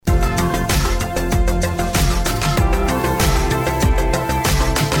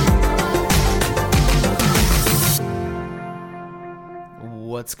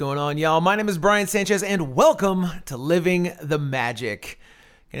What's going on, y'all? My name is Brian Sanchez, and welcome to Living the Magic.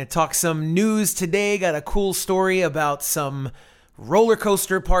 Gonna talk some news today. Got a cool story about some roller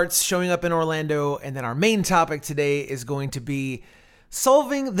coaster parts showing up in Orlando, and then our main topic today is going to be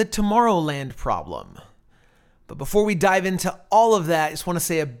solving the Tomorrowland problem. But before we dive into all of that, I just want to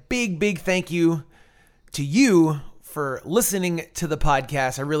say a big thank you to you for listening to the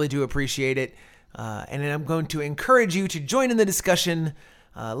podcast. I really do appreciate it. And I'm going to encourage you to join in the discussion.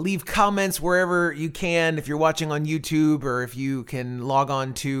 Leave comments wherever you can. If you're watching on YouTube, or if you can log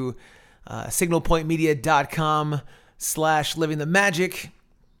on to signalpointmedia.com/livingthemagic.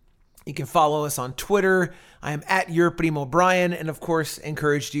 You can follow us on Twitter. I am at your Primo Brian, and of course,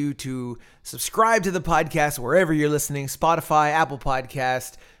 encouraged you to subscribe to the podcast wherever you're listening: Spotify, Apple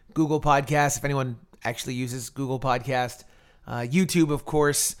Podcast, Google Podcast, if anyone actually uses Google Podcast, YouTube, of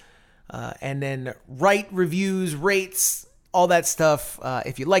course. And then write reviews, rates, all that stuff.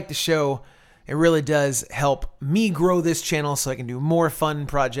 If you like the show, it really does help me grow this channel so I can do more fun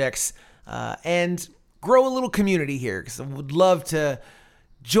projects and grow a little community here, because I would love to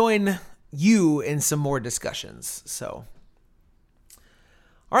join you in some more discussions. So,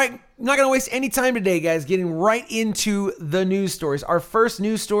 all right, I'm not going to waste any time today, guys. Getting right into the news stories. Our first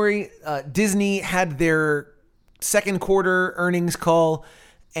news story, Disney had their second quarter earnings call,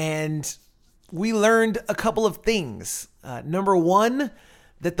 and we learned a couple of things. Number one,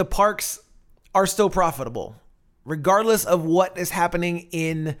 that the parks are still profitable, regardless of what is happening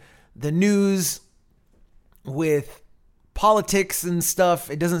in the news with politics and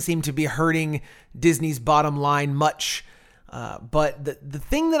stuff. It doesn't seem to be hurting Disney's bottom line much. But the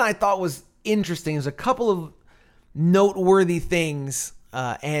thing that I thought was interesting is a couple of noteworthy things.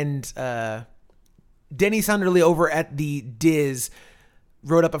 And Denny Sunderly over at the Diz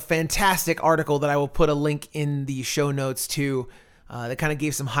wrote up a fantastic article that I will put a link in the show notes to, that kind of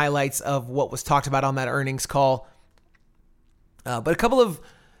gave some highlights of what was talked about on that earnings call. But a couple of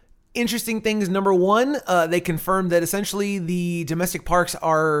interesting things. Number one, they confirmed that essentially the domestic parks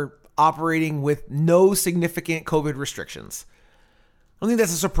are operating with no significant COVID restrictions. I don't think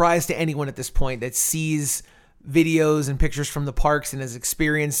that's a surprise to anyone at this point that sees videos and pictures from the parks and has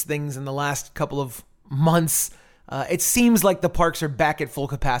experienced things in the last couple of months. It seems like the parks are back at full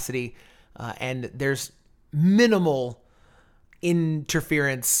capacity, and there's minimal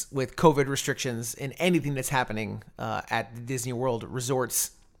interference with COVID restrictions in anything that's happening at the Disney World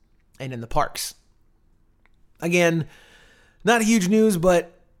resorts and in the parks. Again, not huge news,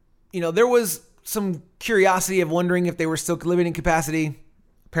 but there was some curiosity of wondering if they were still living in capacity.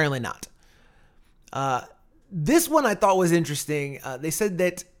 Apparently not. This one I thought was interesting. They said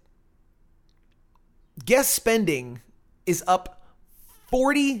that guest spending is up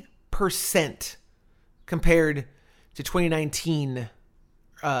 40% compared to 2019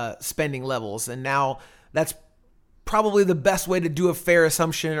 spending levels. And now that's probably the best way to do a fair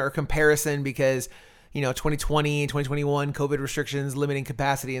assumption or comparison, because 2020, 2021, COVID restrictions, limiting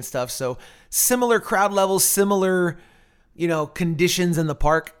capacity and stuff. So similar crowd levels, similar, conditions in the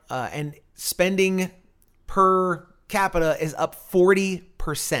park, and spending per capita is up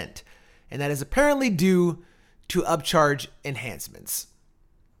 40%. And that is apparently due to upcharge enhancements.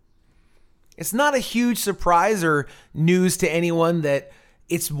 It's not a huge surprise or news to anyone that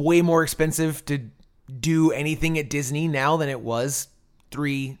it's way more expensive to do anything at Disney now than it was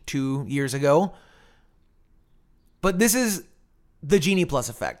 2 years ago. But this is the Genie Plus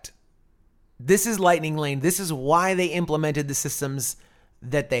effect. This is Lightning Lane. This is why they implemented the systems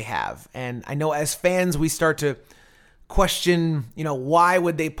that they have. And I know as fans, we start to question, why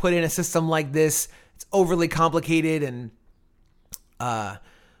would they put in a system like this? It's overly complicated, and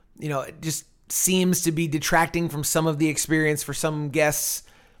it just seems to be detracting from some of the experience for some guests.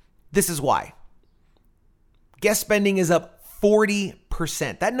 This is why. Guest spending is up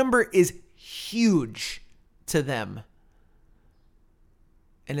 40%. That number is huge to them.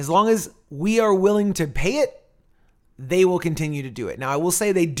 And as long as we are willing to pay it, they will continue to do it. Now, I will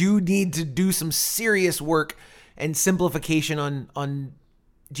say they do need to do some serious work and simplification on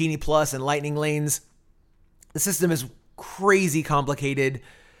Genie Plus and Lightning Lanes. The system is crazy complicated.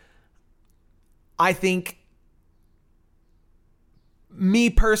 I think, me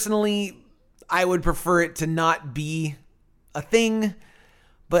personally, I would prefer it to not be a thing,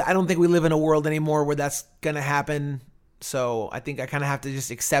 but I don't think we live in a world anymore where that's going to happen. So I think I kind of have to just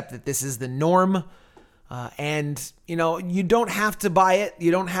accept that this is the norm. And you don't have to buy it.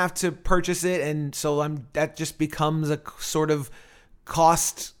 You don't have to purchase it. And so that just becomes a sort of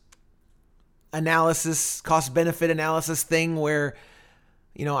cost benefit analysis thing where,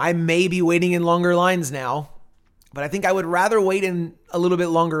 I may be waiting in longer lines now. But I think I would rather wait in a little bit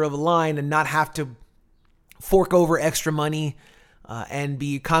longer of a line and not have to fork over extra money and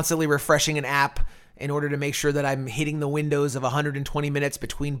be constantly refreshing an app in order to make sure that I'm hitting the windows of 120 minutes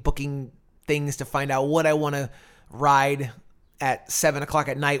between booking things to find out what I want to ride at 7 o'clock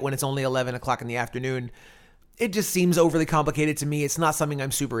at night when it's only 11 o'clock in the afternoon. It just seems overly complicated to me. It's not something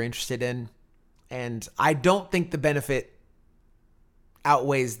I'm super interested in. And I don't think the benefit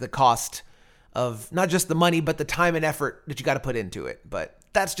outweighs the cost of not just the money, but the time and effort that you got to put into it. But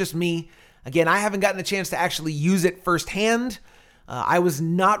that's just me. Again, I haven't gotten a chance to actually use it firsthand. I was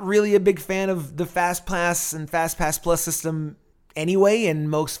not really a big fan of the Fast Pass and Fast Pass Plus system anyway, and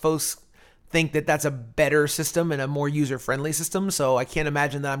most folks think that that's a better system and a more user-friendly system, so I can't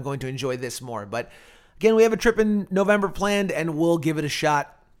imagine that I'm going to enjoy this more. But again, we have a trip in November planned, and we'll give it a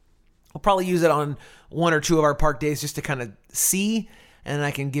shot. We'll probably use it on one or two of our park days just to kind of see, and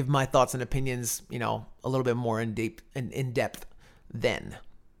I can give my thoughts and opinions, a little bit more in depth then.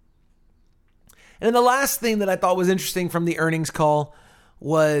 And then the last thing that I thought was interesting from the earnings call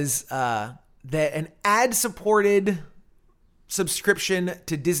was that an ad-supported subscription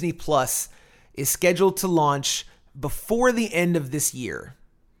to Disney Plus is scheduled to launch before the end of this year.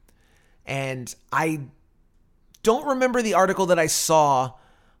 And I don't remember the article that I saw,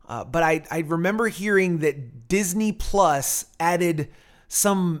 but I remember hearing that Disney Plus added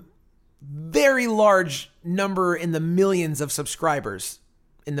some very large number in the millions of subscribers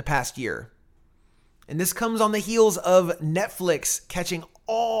in the past year. And this comes on the heels of Netflix catching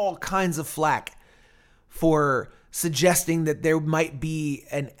all kinds of flack for suggesting that there might be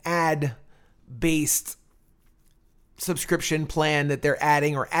an ad-based subscription plan that they're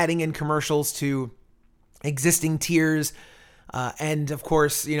adding in commercials to existing tiers. And of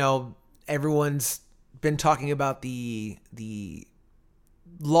course, everyone's been talking about the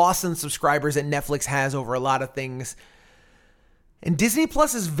loss in subscribers that Netflix has over a lot of things. And Disney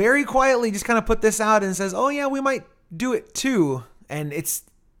Plus is very quietly just kind of put this out and says, oh yeah, we might do it too. And it's,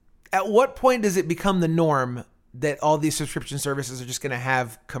 at what point does it become the norm that all these subscription services are just going to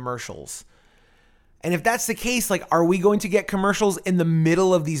have commercials? And if that's the case, are we going to get commercials in the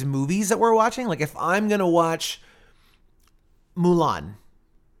middle of these movies that we're watching? If I'm going to watch Mulan,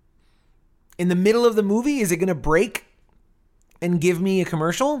 in the middle of the movie, is it going to break and give me a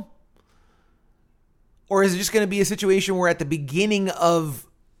commercial? Or is it just going to be a situation where at the beginning of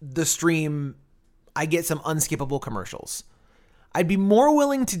the stream, I get some unskippable commercials? I'd be more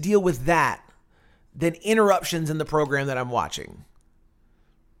willing to deal with that than interruptions in the program that I'm watching.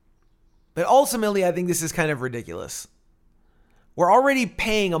 But ultimately, I think this is kind of ridiculous. We're already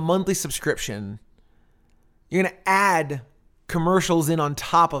paying a monthly subscription. You're going to add commercials in on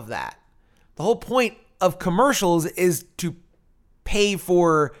top of that. The whole point of commercials is to pay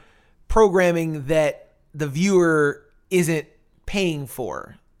for programming that the viewer isn't paying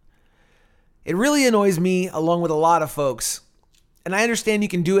for. It really annoys me, along with a lot of folks. And I understand you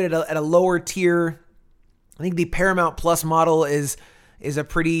can do it at a lower tier. I think the Paramount Plus model is a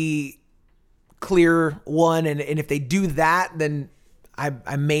pretty clear one. And if they do that, then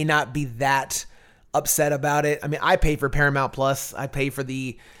I may not be that upset about it. I mean, I pay for Paramount Plus. I pay for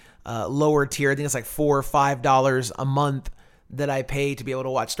the lower tier. I think it's $4 or $5 a month that I pay to be able to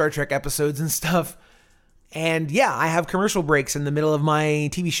watch Star Trek episodes and stuff. And yeah, I have commercial breaks in the middle of my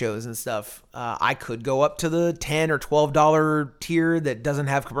TV shows and stuff. I could go up to the $10 or $12 tier that doesn't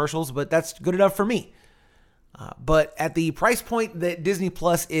have commercials, but that's good enough for me. But at the price point that Disney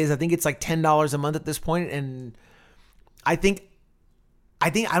Plus is, I think it's $10 a month at this point, and I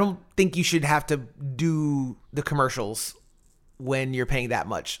don't think you should have to do the commercials when you're paying that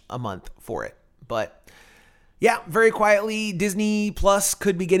much a month for it. But yeah, very quietly, Disney Plus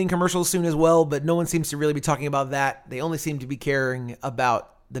could be getting commercials soon as well, but no one seems to really be talking about that. They only seem to be caring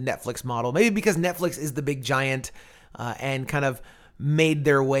about the Netflix model, maybe because Netflix is the big giant and kind of made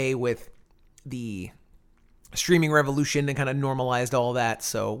their way with the streaming revolution and kind of normalized all that.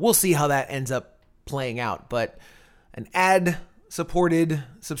 So we'll see how that ends up playing out. But an ad-supported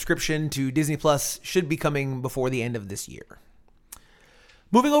subscription to Disney Plus should be coming before the end of this year.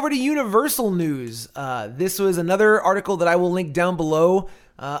 Moving over to Universal news. This was another article that I will link down below.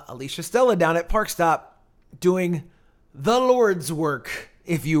 Alicia Stella down at Parkstop doing the Lord's work,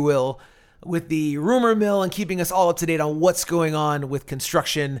 if you will, with the rumor mill and keeping us all up to date on what's going on with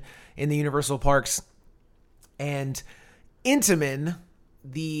construction in the Universal parks. And Intamin,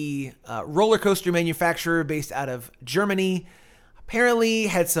 the roller coaster manufacturer based out of Germany, apparently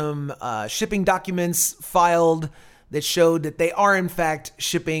had some shipping documents filed that showed that they are in fact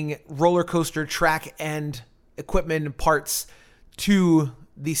shipping roller coaster track and equipment parts to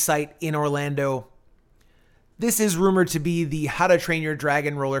the site in Orlando. This is rumored to be the How to Train Your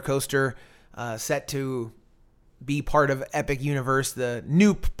Dragon roller coaster, set to be part of Epic Universe, the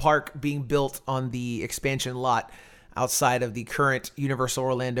new park being built on the expansion lot outside of the current Universal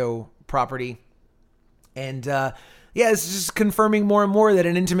Orlando property. And it's just confirming more and more that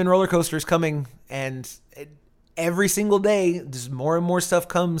an Intamin roller coaster is coming. And every single day, just more and more stuff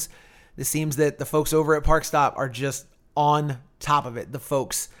comes. It seems that the folks over at Park Stop are just on top of it.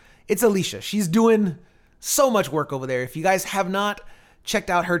 It's Alicia. She's doing so much work over there. If you guys have not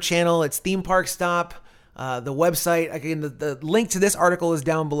checked out her channel, it's Theme Park Stop. The website, again, the link to this article is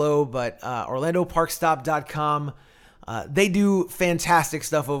down below, but OrlandoParkStop.com. They do fantastic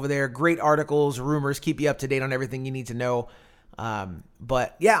stuff over there. Great articles, rumors, keep you up to date on everything you need to know.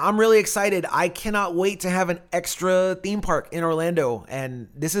 But yeah, I'm really excited. I cannot wait to have an extra theme park in Orlando. And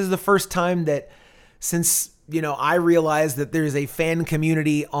this is the first time that since, I realized that there's a fan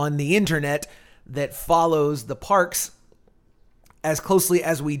community on the internet that follows the parks as closely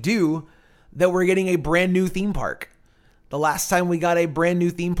as we do, that we're getting a brand new theme park. The last time we got a brand new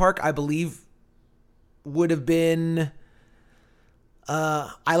theme park, I believe, would have been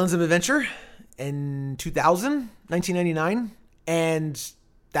Islands of Adventure in 1999. And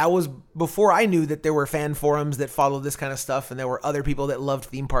that was before I knew that there were fan forums that followed this kind of stuff, and there were other people that loved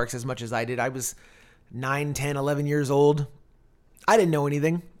theme parks as much as I did. I was 9, 10, 11 years old. I didn't know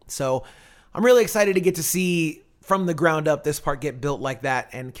anything. So I'm really excited to get to see from the ground up this park get built like that,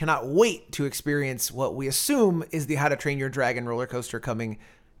 and cannot wait to experience what we assume is the How to Train Your Dragon roller coaster coming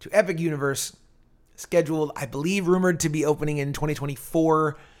to Epic Universe. Scheduled, I believe, rumored to be opening in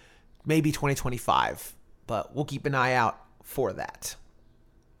 2024, maybe 2025, but we'll keep an eye out for that.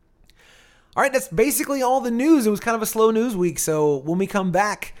 All right, that's basically all the news. It was kind of a slow news week, so when we come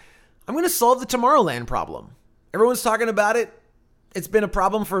back, I'm going to solve the Tomorrowland problem. Everyone's talking about it. It's been a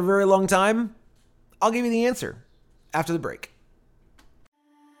problem for a very long time. I'll give you the answer after the break.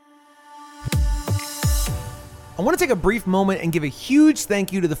 I want to take a brief moment and give a huge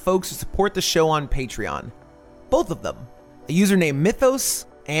thank you to the folks who support the show on Patreon. Both of them, a user named Mythos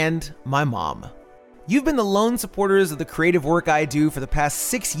and my mom. You've been the lone supporters of the creative work I do for the past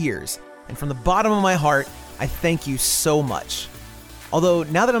 6 years, and from the bottom of my heart, I thank you so much. Although,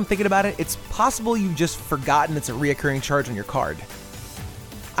 now that I'm thinking about it, it's possible you've just forgotten it's a reoccurring charge on your card.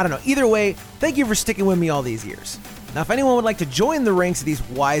 I don't know. Either way, thank you for sticking with me all these years. Now, if anyone would like to join the ranks of these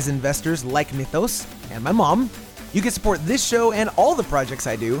wise investors like Mythos and my mom, you can support this show and all the projects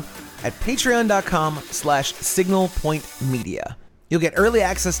I do at patreon.com/signalpointmedia. You'll get early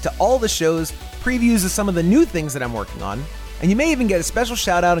access to all the shows, previews of some of the new things that I'm working on, and you may even get a special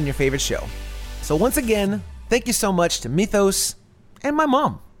shout out on your favorite show. So once again, thank you so much to Mythos and my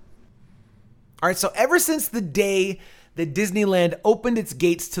mom. All right, so ever since the day that Disneyland opened its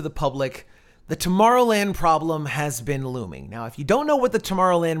gates to the public, the Tomorrowland problem has been looming. Now, if you don't know what the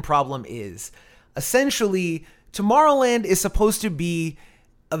Tomorrowland problem is, essentially, Tomorrowland is supposed to be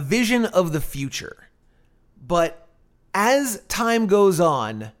a vision of the future. But as time goes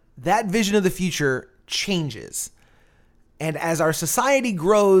on, that vision of the future changes. And as our society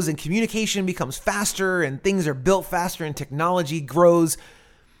grows and communication becomes faster and things are built faster and technology grows,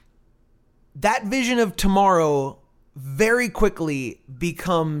 that vision of tomorrow very quickly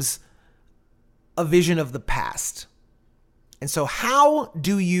becomes a vision of the past. And so how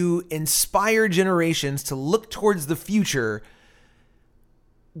do you inspire generations to look towards the future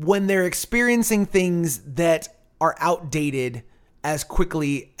when they're experiencing things that are outdated as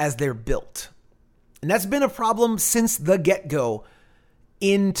quickly as they're built? And that's been a problem since the get-go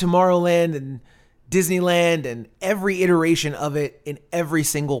in Tomorrowland and Disneyland and every iteration of it in every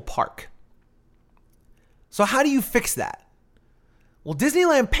single park. So how do you fix that? Well,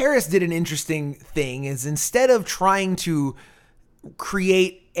 Disneyland Paris did an interesting thing, is instead of trying to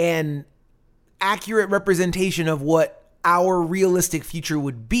create an accurate representation of what our realistic future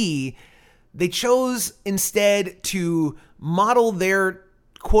would be, they chose instead to model their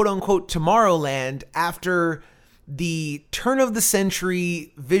quote-unquote Tomorrowland after the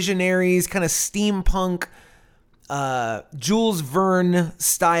turn-of-the-century visionaries, kind of steampunk, Jules Verne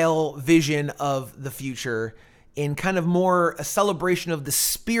style vision of the future, in kind of more a celebration of the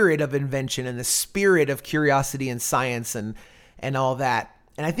spirit of invention and the spirit of curiosity and science and all that.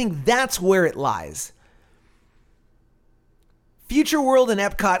 And I think that's where it lies. Future World and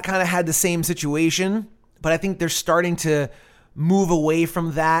Epcot kind of had the same situation, but I think they're starting to move away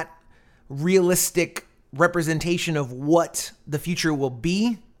from that realistic representation of what the future will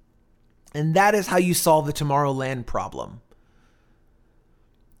be. And that is how you solve the Tomorrowland problem.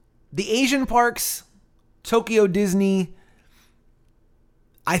 The Asian parks, Tokyo Disney,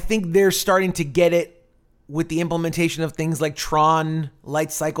 I think they're starting to get it with the implementation of things like Tron,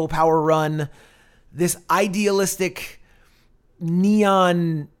 Light Cycle, Power Run, this idealistic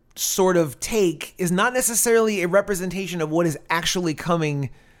neon sort of take is not necessarily a representation of what is actually coming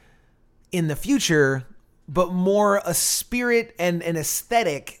in the future, but more a spirit and an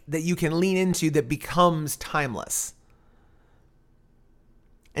aesthetic that you can lean into that becomes timeless.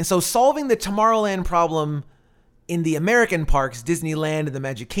 And so solving the Tomorrowland problem in the American parks, Disneyland and the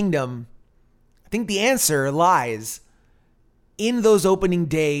Magic Kingdom, I think the answer lies in those opening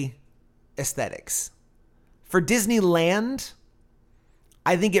day aesthetics. For Disneyland,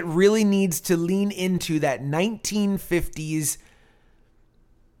 I think it really needs to lean into that 1950s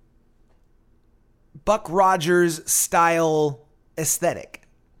Buck Rogers style aesthetic.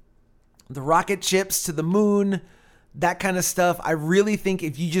 The rocket ships to the moon, that kind of stuff. I really think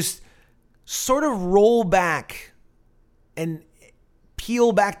if you just sort of roll back and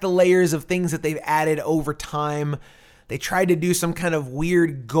peel back the layers of things that they've added over time. They tried to do some kind of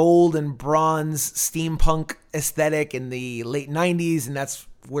weird gold and bronze steampunk aesthetic in the late 90s, and that's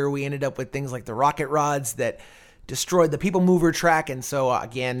where we ended up with things like the rocket rods that destroyed the People Mover track. And so,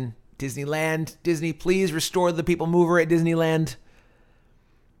 again, Disneyland, Disney, please restore the People Mover at Disneyland.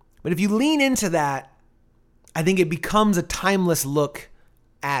 But if you lean into that, I think it becomes a timeless look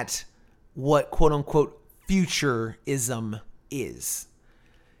at what quote-unquote futurism is.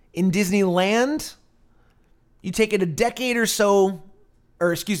 In Disneyland, you take it a decade or so,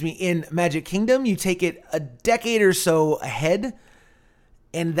 in Magic Kingdom, you take it a decade or so ahead,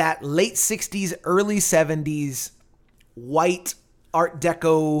 and that late 60s, early 70s white Art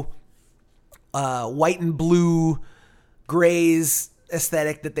Deco, white and blue grays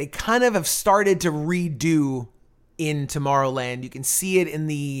aesthetic that they kind of have started to redo in Tomorrowland. You can see it in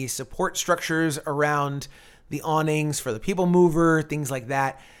the support structures around the awnings for the People Mover, things like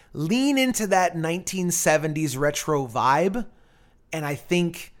that. Lean into that 1970s retro vibe, and I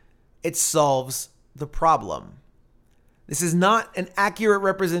think it solves the problem. This is not an accurate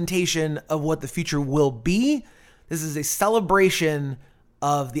representation of what the future will be. This is a celebration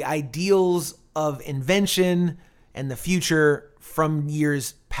of the ideals of invention and the future from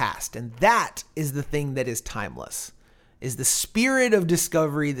years past. And that is the thing that is timeless, is the spirit of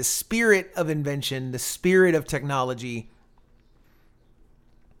discovery, the spirit of invention, the spirit of technology,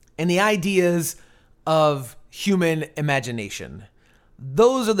 and the ideas of human imagination.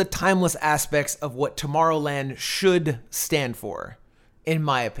 Those are the timeless aspects of what Tomorrowland should stand for, in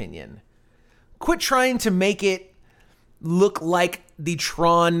my opinion. Quit trying to make it look like the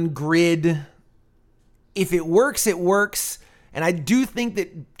Tron grid. If it works, it works. And I do think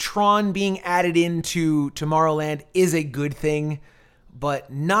that Tron being added into Tomorrowland is a good thing,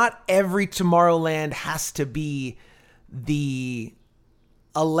 but not every Tomorrowland has to be the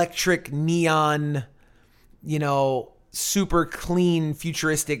electric neon, super clean,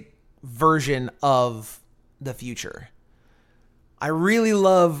 futuristic version of the future. I really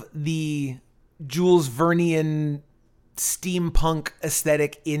love the Jules Vernean steampunk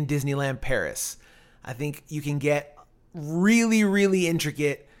aesthetic in Disneyland Paris. I think you can get really, really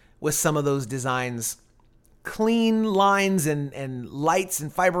intricate with some of those designs. Clean lines and lights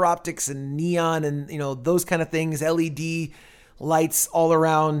and fiber optics and neon and, those kind of things. LED lights all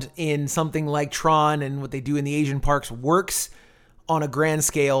around in something like Tron and what they do in the Asian parks works on a grand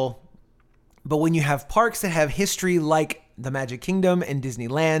scale. But when you have parks that have history like the Magic Kingdom and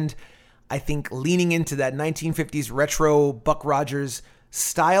Disneyland, I think leaning into that 1950s retro Buck Rogers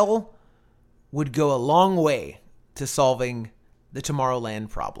style would go a long way to solving the Tomorrowland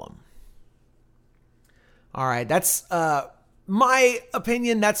problem. All right, that's my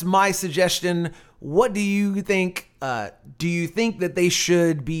opinion. That's my suggestion. What do you think? Do you think that they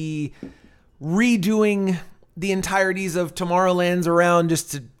should be redoing the entireties of Tomorrowlands around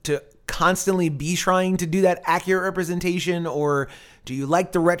just to constantly be trying to do that accurate representation? Or do you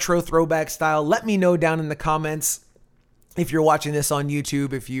like the retro throwback style? Let me know down in the comments. If you're watching this on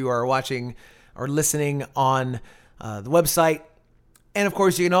YouTube, if you are watching or listening on the website. And of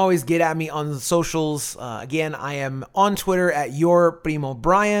course, you can always get at me on the socials. Again, I am on Twitter at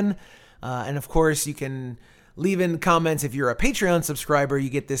YourPrimoBrian. And of course, you can leave in comments. If you're a Patreon subscriber, you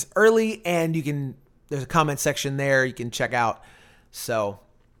get this early, and there's a comment section there you can check out. So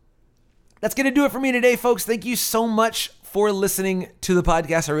that's going to do it for me today, folks. Thank you so much for listening to the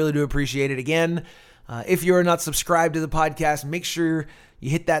podcast. I really do appreciate it. Again, if you're not subscribed to the podcast, make sure you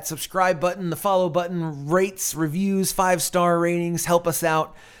hit that subscribe button, the follow button, rates, reviews, 5-star ratings, help us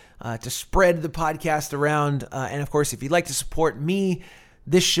out to spread the podcast around. And of course, if you'd like to support me,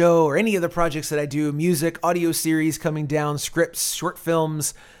 this show, or any of the projects that I do, music, audio series coming down, scripts, short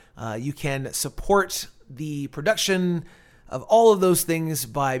films, you can support the production of all of those things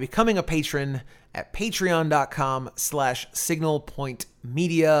by becoming a patron at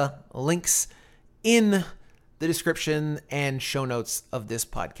patreon.com/signalpointmedia. Links in the description and show notes of this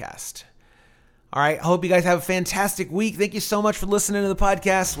podcast. All right, I hope you guys have a fantastic week. Thank you so much for listening to the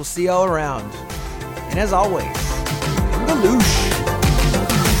podcast. We'll see y'all around. And as always, Galoosh.